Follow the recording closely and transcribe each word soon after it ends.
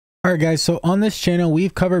All right, guys, so on this channel,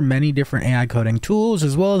 we've covered many different AI coding tools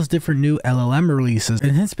as well as different new LLM releases.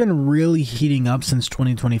 And it's been really heating up since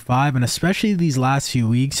 2025, and especially these last few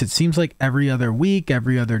weeks. It seems like every other week,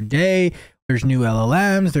 every other day, there's new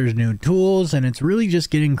LLMs, there's new tools, and it's really just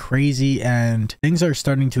getting crazy and things are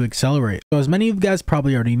starting to accelerate. So as many of you guys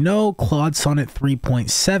probably already know, Claude Sonnet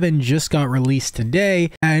 3.7 just got released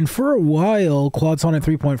today. And for a while, Claude Sonnet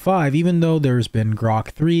 3.5, even though there's been Grok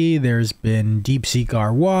 3, there's been DeepSeek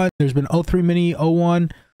R1, there's been O3 Mini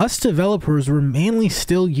O1, us developers were mainly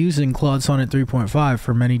still using Claude Sonnet 3.5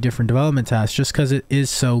 for many different development tasks just because it is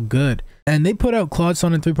so good. And they put out Claude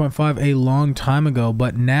Sonnet 3.5 a long time ago,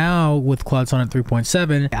 but now with Claude Sonnet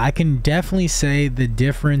 3.7, I can definitely say the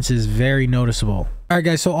difference is very noticeable. Alright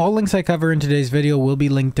guys, so all links I cover in today's video will be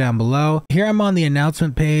linked down below. Here I'm on the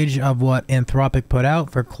announcement page of what Anthropic put out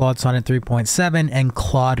for Claude Sonnet 3.7 and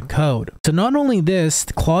Claude Code. So not only this,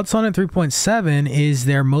 Claude Sonnet 3.7 is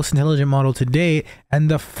their most intelligent model to date and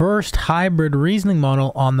the first hybrid reasoning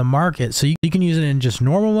model on the market. So you can use it in just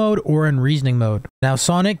normal mode or in reasoning mode. Now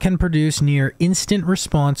Sonnet can produce near instant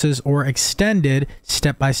responses or extended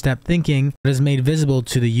step-by-step thinking that is made visible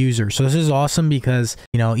to the user. So this is awesome because,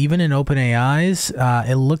 you know, even in OpenAI's,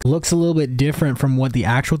 it looks a little bit different from what the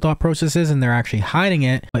actual thought process is, and they're actually hiding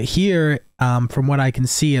it. But here, from what I can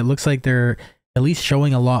see, it looks like they're at least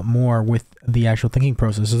showing a lot more with the actual thinking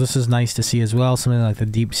process. So this is nice to see as well. Something like the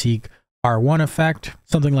DeepSeek R1 effect,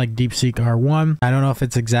 something like DeepSeek R1. I don't know if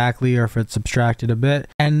it's exactly or if it's abstracted a bit.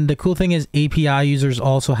 And the cool thing is API users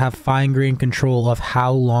also have fine-grained control of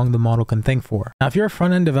how long the model can think for. Now, if you're a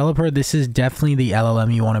front-end developer, this is definitely the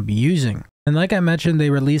LLM you want to be using. And like I mentioned, they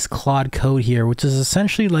released Claude Code here, which is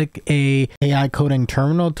essentially like a AI coding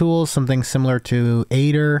terminal tool, something similar to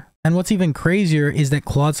Aider. And what's even crazier is that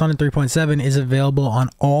Claude Sonnet 3.7 is available on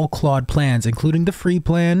all Claude plans, including the free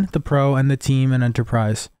plan, the pro, and the team and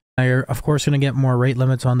enterprise. Now you're of course going to get more rate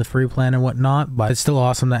limits on the free plan and whatnot, but it's still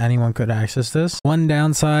awesome that anyone could access this. One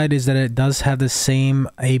downside is that it does have the same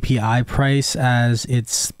API price as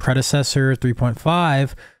its predecessor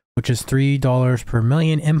 3.5, which is $3 per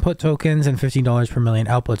million input tokens and $15 per million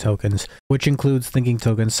output tokens, which includes thinking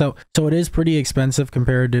tokens. So it is pretty expensive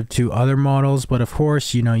comparative to other models, but of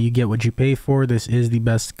course, you know, you get what you pay for. This is the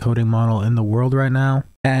best coding model in the world right now.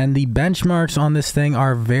 And the benchmarks on this thing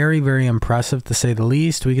are very, very impressive to say the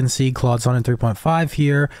least. We can see Claude Sonnet 3.5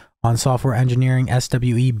 here on Software Engineering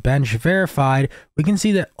SWE Bench Verified. We can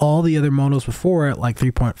see that all the other models before it, like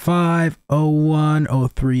 3.5, O1,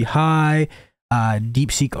 O3 High,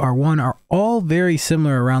 DeepSeek R1 are all very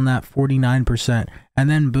similar around that 49%. And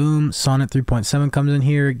then boom, Sonnet 3.7 comes in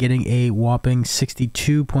here getting a whopping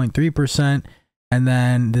 62.3%. And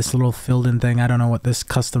then this little filled in thing, I don't know what this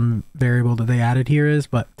custom variable that they added here is,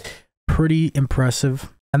 but pretty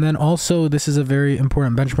impressive. And then also this is a very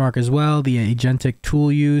important benchmark as well, the agentic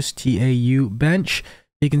tool use TAU bench.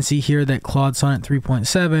 You can see here that Claude Sonnet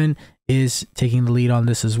 3.7 is taking the lead on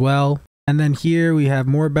this as well. And then here we have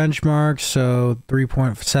more benchmarks. So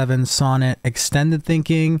 3.7 Sonnet extended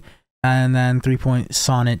thinking, and then 3.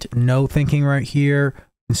 Sonnet no thinking right here. You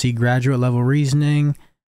can see graduate level reasoning,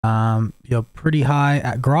 you know, pretty high.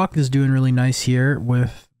 Grok is doing really nice here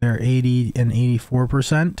with their 80 and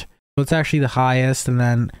 84%. So it's actually the highest. And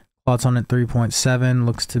then Claude Sonnet 3.7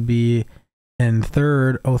 looks to be in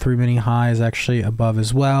third. O3 Mini High is actually above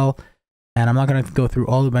as well. And I'm not going to go through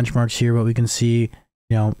all the benchmarks here, but we can see,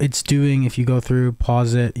 you know, it's doing, if you go through,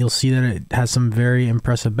 pause it, you'll see that it has some very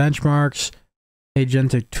impressive benchmarks.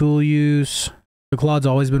 Agentic tool use. The Claude's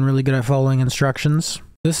always been really good at following instructions.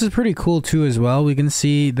 This is pretty cool too as well. We can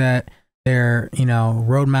see that their, you know,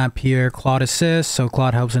 roadmap here, Claude Assist. So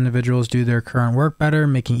Claude helps individuals do their current work better,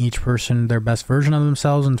 making each person their best version of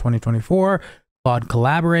themselves in 2024. Claude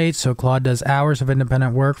collaborates, so Claude does hours of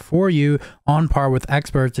independent work for you on par with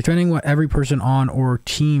experts, determining what every person on or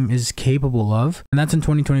team is capable of. And that's in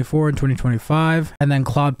 2024 and 2025. And then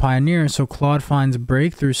Claude Pioneer, so Claude finds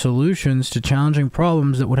breakthrough solutions to challenging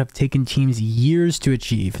problems that would have taken teams years to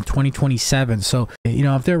achieve in 2027. So, you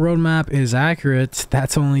know, if their roadmap is accurate,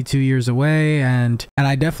 that's only 2 years away. And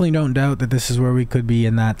I definitely don't doubt that this is where we could be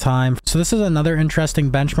in that time. So this is another interesting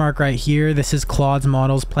benchmark right here. This is Claude's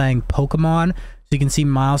models playing Pokemon. So you can see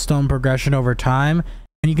milestone progression over time,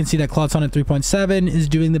 and you can see that Claude Sonnet 3.7 is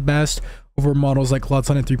doing the best over models like Claude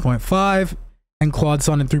Sonnet 3.5 and Claude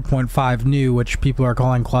Sonnet 3.5 new, which people are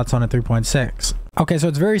calling Claude Sonnet 3.6. Okay, so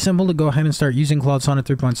it's very simple to go ahead and start using Claude Sonnet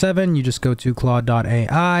 3.7. You just go to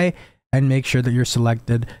Claude.ai and make sure that you're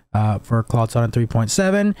selected for Claude Sonnet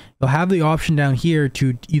 3.7. You'll have the option down here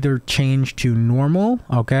to either change to normal,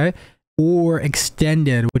 okay, or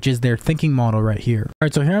extended, which is their thinking model right here. All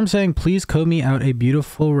right, so here I'm saying, please code me out a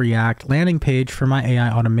beautiful React landing page for my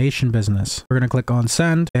AI automation business. We're going to click on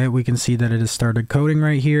send. Okay, we can see that it has started coding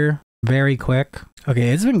right here. Very quick. Okay,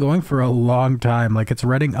 it's been going for a long time. Like, it's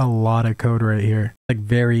writing a lot of code right here, like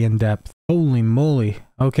very in depth. Holy moly.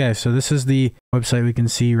 Okay, so this is the website we can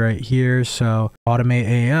see right here. So automate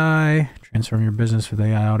AI, transform your business with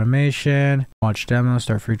AI automation, watch demo,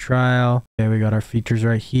 start free trial. Okay, we got our features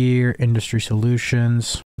right here, industry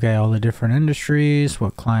solutions. Okay, all the different industries,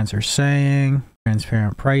 what clients are saying.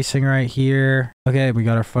 Transparent pricing right here. Okay, we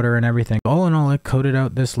got our footer and everything. All in all, it coded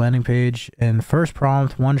out this landing page in first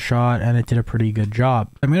prompt, one shot, and it did a pretty good job.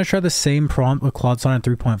 I'm going to try the same prompt with Claude Sonnet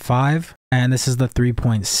 3.5, and this is the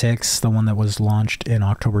 3.6, the one that was launched in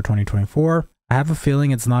October 2024. I have a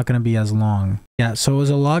feeling it's not going to be as long. Yeah, so it was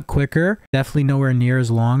a lot quicker. Definitely nowhere near as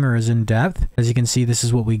long or as in depth. As you can see, this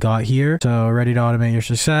is what we got here. So ready to automate your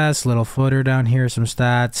success, little footer down here, some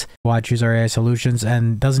stats, why choose our AI solutions,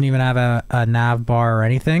 and doesn't even have a nav bar or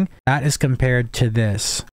anything. That is compared to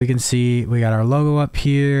this. We can see we got our logo up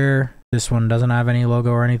here. This one doesn't have any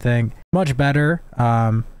logo or anything. Much better.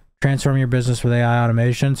 Transform your business with AI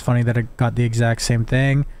automation. It's funny that it got the exact same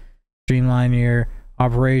thing. Streamline your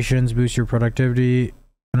operations, boost your productivity,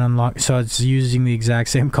 and unlock. So it's using the exact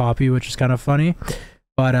same copy, which is kind of funny,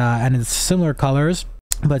 but and it's similar colors,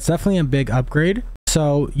 but it's definitely a big upgrade.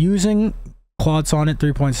 So using Claude Sonnet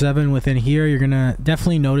 3.7 within here, you're gonna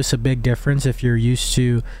definitely notice a big difference if you're used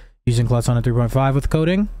to using Claude Sonnet 3.5 with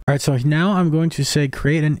coding. All right, so now I'm going to say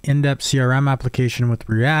create an in-depth CRM application with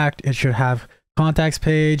React. It should have contacts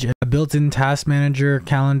page, a built-in task manager,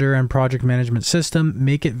 calendar, and project management system.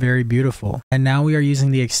 Make it very beautiful. And now we are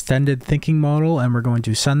using the extended thinking model, and we're going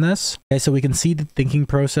to send this. Okay, so we can see the thinking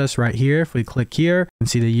process right here. If we click here, you can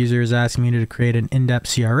see the user is asking me to create an in-depth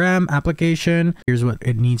CRM application. Here's what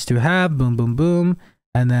it needs to have. Boom, boom, boom.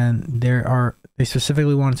 And then they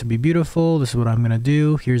specifically want it to be beautiful. This is what I'm going to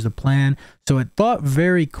do. Here's the plan. So it thought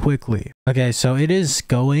very quickly. Okay, so it is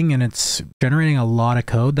going and it's generating a lot of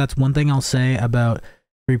code. That's one thing I'll say about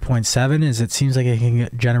 3.7 is it seems like it can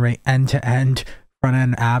generate end-to-end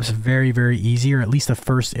front-end apps very, very easy, or at least the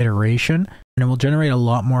first iteration. And it will generate a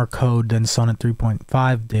lot more code than Sonnet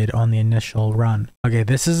 3.5 did on the initial run. Okay,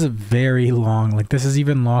 this is very long. Like, this is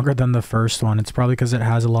even longer than the first one. It's probably because it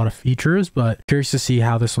has a lot of features, but curious to see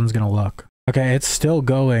how this one's going to look. Okay, it's still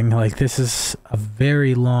going. Like, this is a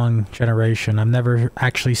very long generation. I've never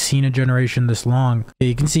actually seen a generation this long. Okay,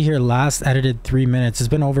 you can see here last edited 3 minutes. It's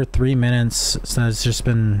been over 3 minutes since it's just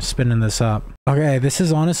been spinning this up. Okay, this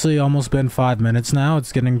has honestly almost been 5 minutes now.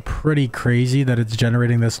 It's getting pretty crazy that it's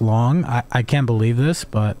generating this long. I can't believe this,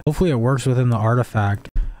 but hopefully it works within the artifact.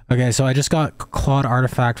 Okay, so I just got Claude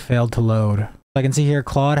artifact failed to load. I can see here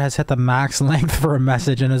Claude has hit the max length for a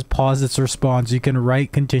message and has paused its response. You can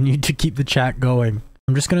write continue to keep the chat going.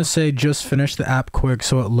 I'm just going to say just finish the app quick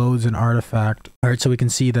so it loads an artifact. All right, so we can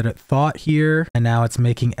see that it thought here and now it's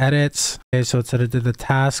making edits. Okay, so it said it did the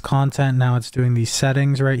task content. Now it's doing these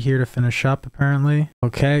settings right here to finish up apparently.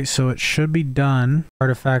 Okay, so it should be done.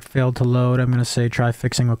 Artifact failed to load. I'm going to say try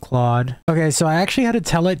fixing with Claude. Okay, so I actually had to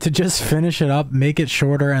tell it to just finish it up, make it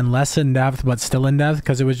shorter and less in depth, but still in depth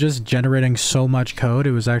because it was just generating so much code.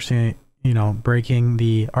 It was actually, you know, breaking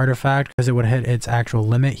the artifact because it would hit its actual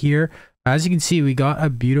limit here. As you can see, we got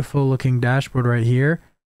a beautiful looking dashboard right here.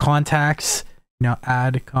 Contacts, you know,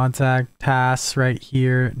 add contact, tasks right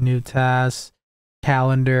here, new tasks,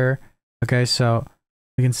 calendar. Okay, so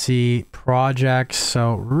we can see projects.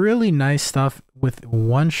 So really nice stuff with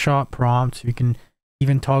one-shot prompts. You can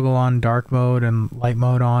even toggle on dark mode and light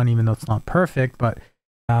mode on, even though it's not perfect. But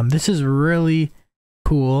this is really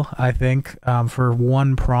cool, I think, for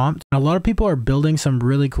one prompt. A lot of people are building some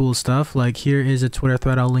really cool stuff. Like here is a Twitter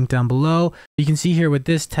thread I'll link down below. You can see here with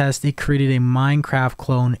this test, it created a Minecraft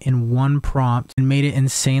clone in one prompt and made it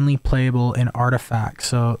insanely playable in Artifact.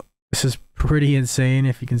 So this is pretty insane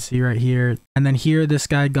if you can see right here. And then here, this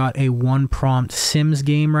guy got a one prompt Sims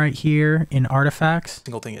game right here in Artifacts.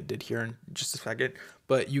 Single thing it did here in just a second,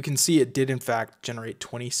 but you can see it did in fact generate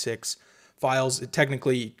 26 files. It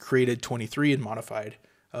technically created 23 and modified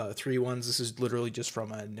 3 ones. This is literally just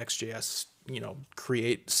from a Next.js, you know,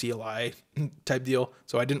 create CLI type deal.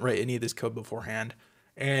 So I didn't write any of this code beforehand.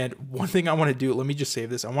 And one thing I want to do, let me just save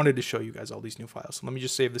this. I wanted to show you guys all these new files. So let me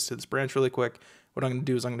just save this to this branch really quick. What I'm going to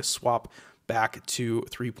do is I'm going to swap back to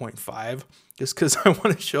 3.5 just because I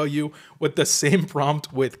want to show you what the same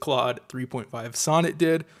prompt with Claude 3.5 Sonnet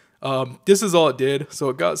did. This is all it did. So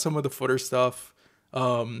it got some of the footer stuff.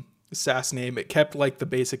 SAS name, it kept like the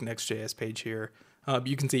basic Next.js page here.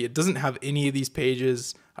 You can see it doesn't have any of these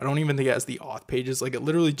pages. I don't even think it has the auth pages. Like it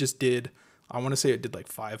literally just did, I want to say it did like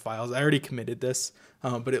 5 files. I already committed this,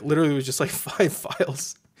 but it literally was just like 5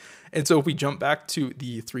 files. And so if we jump back to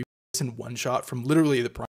the 3 in one shot from literally the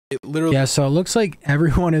prime, it literally, yeah, so it looks like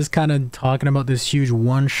everyone is kind of talking about this huge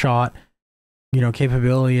one shot, you know,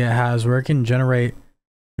 capability it has where it can generate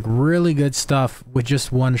really good stuff with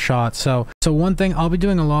just one shot. So one thing, I'll be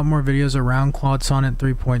doing a lot more videos around Claude Sonnet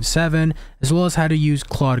 3.7, as well as how to use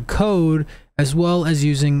Claude Code, as well as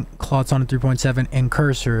using Claude Sonnet 3.7 and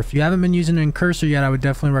Cursor. If you haven't been using it in Cursor yet, I would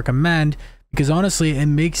definitely recommend, because honestly, it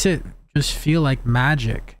makes it just feel like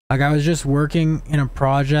magic. Like I was just working in a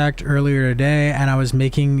project earlier today and I was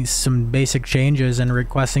making some basic changes and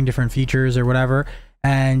requesting different features or whatever,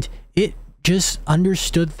 and it just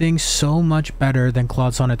understood things so much better than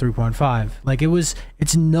Claude Sonnet 3.5. Like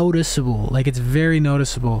it's noticeable, like it's very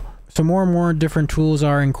noticeable. So more and more different tools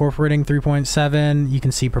are incorporating 3.7. You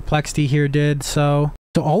can see Perplexity here did so.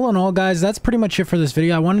 So all in all, guys, that's pretty much it for this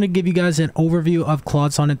video. I wanted to give you guys an overview of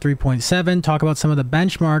Claude Sonnet 3.7, talk about some of the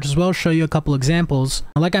benchmarks, as well as show you a couple examples.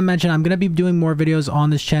 Like I mentioned, I'm going to be doing more videos on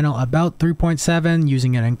this channel about 3.7,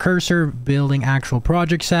 using it in Cursor, building actual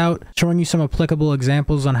projects out, showing you some applicable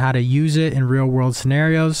examples on how to use it in real world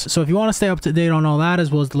scenarios. So if you want to stay up to date on all that,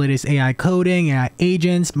 as well as the latest AI coding, AI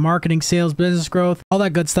agents, marketing, sales, business growth, all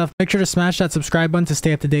that good stuff, make sure to smash that subscribe button to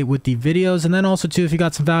stay up to date with the videos. And then also too, if you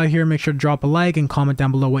got some value here, make sure to drop a like and comment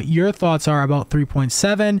down below what your thoughts are about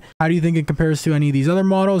 3.7. How do you think it compares to any of these other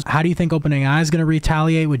models? How do you think OpenAI is going to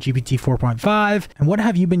retaliate with GPT 4.5? And what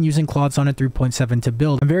have you been using Claude Sonnet 3.7 to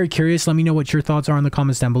build? I'm very curious. Let me know what your thoughts are in the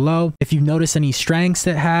comments down below. If you've noticed any strengths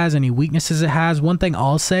it has, any weaknesses it has, one thing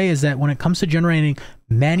I'll say is that when it comes to generating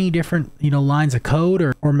many different, lines of code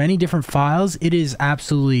or many different files, it is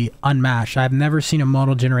absolutely unmatched. I've never seen a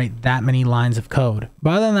model generate that many lines of code.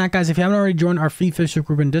 But other than that, guys, if you haven't already joined our free Facebook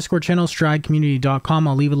group and Discord channel, stridecommunity.com,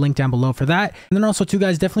 I'll leave a link down below for that. And then also too,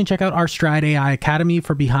 guys, definitely check out our Stride AI Academy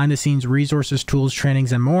for behind the scenes resources, tools,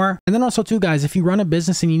 trainings, and more. And then also too, guys, if you run a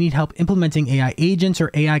business and you need help implementing AI agents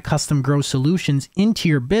or AI custom growth solutions into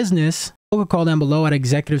your business, book a call down below at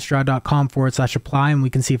executivestride.com/apply, and we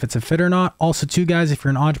can see if it's a fit or not. Also too, guys, if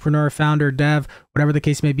you're an entrepreneur, founder, dev, whatever the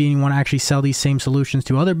case may be, and you want to actually sell these same solutions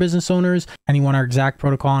to other business owners, and you want our exact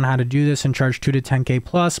protocol on how to do this and charge 2 to 10K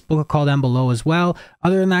plus, book a call down below as well.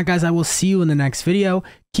 Other than that, guys, I will see you in the next video.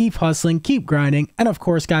 Keep hustling, keep grinding, and of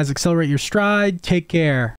course, guys, accelerate your stride. Take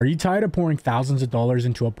care. Are you tired of pouring thousands of dollars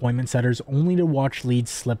into appointment setters only to watch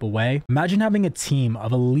leads slip away? Imagine having a team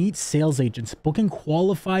of elite sales agents booking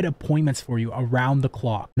qualified appointments for you around the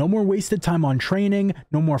clock. No more wasted time on training,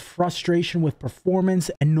 no more frustration with performance,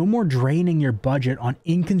 and no more draining your budget on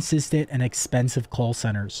inconsistent and expensive call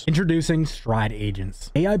centers. Introducing Stride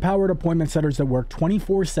Agents, AI-powered appointment setters that work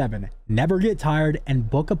 24/7, never get tired, and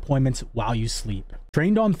book appointments while you sleep.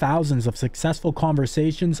 Trained on thousands of successful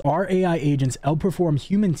conversations, our AI agents outperform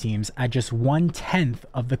human teams at just 1/10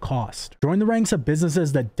 of the cost. Join the ranks of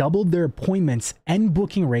businesses that doubled their appointments and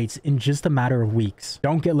booking rates in just a matter of weeks.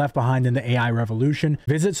 Don't get left behind in the AI revolution.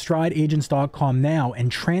 Visit strideagents.com now and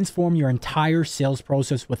transform your entire sales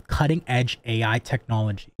process with cutting-edge AI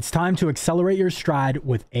technology. It's time to accelerate your stride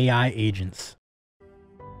with AI agents.